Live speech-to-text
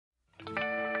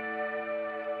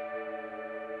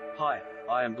Hi,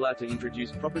 I am glad to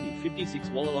introduce property 56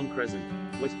 Wallalong Crescent,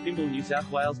 West Pymble, New South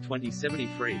Wales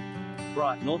 2073.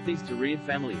 Bright northeast to rear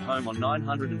family home on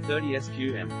 930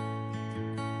 SQM.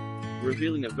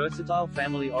 Revealing a versatile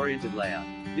family-oriented layout,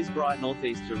 this bright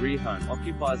northeast to rear home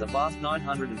occupies a vast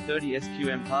 930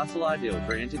 SQM parcel ideal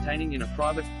for entertaining in a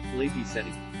private, leafy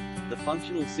setting. The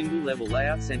functional single-level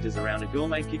layout centers around a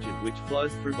gourmet kitchen which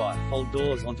flows through bi-fold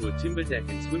doors onto a timber deck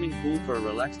and swimming pool for a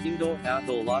relaxed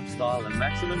indoor-outdoor lifestyle and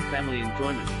maximum family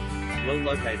enjoyment. Well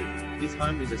located, this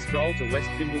home is a stroll to West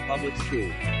Pymble Public School,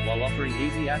 while offering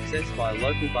easy access via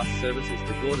local bus services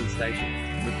to Gordon Station,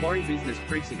 Macquarie Business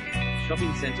Precinct,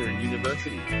 Shopping Centre and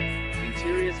University.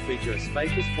 Interiors feature a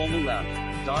spacious formal lounge,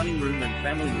 dining room and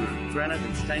family room, granite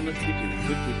and stainless kitchen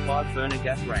equipped with 5-burner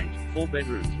gas range, 4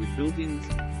 bedrooms with built-ins,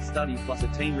 study plus a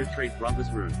teen retreat rumpus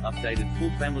room, updated full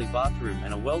family bathroom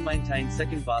and a well-maintained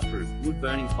second bathroom,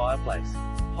 wood-burning fireplace,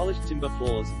 polished timber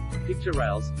floors, picture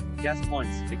rails, gas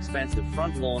points, expansive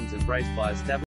front lawns embraced by established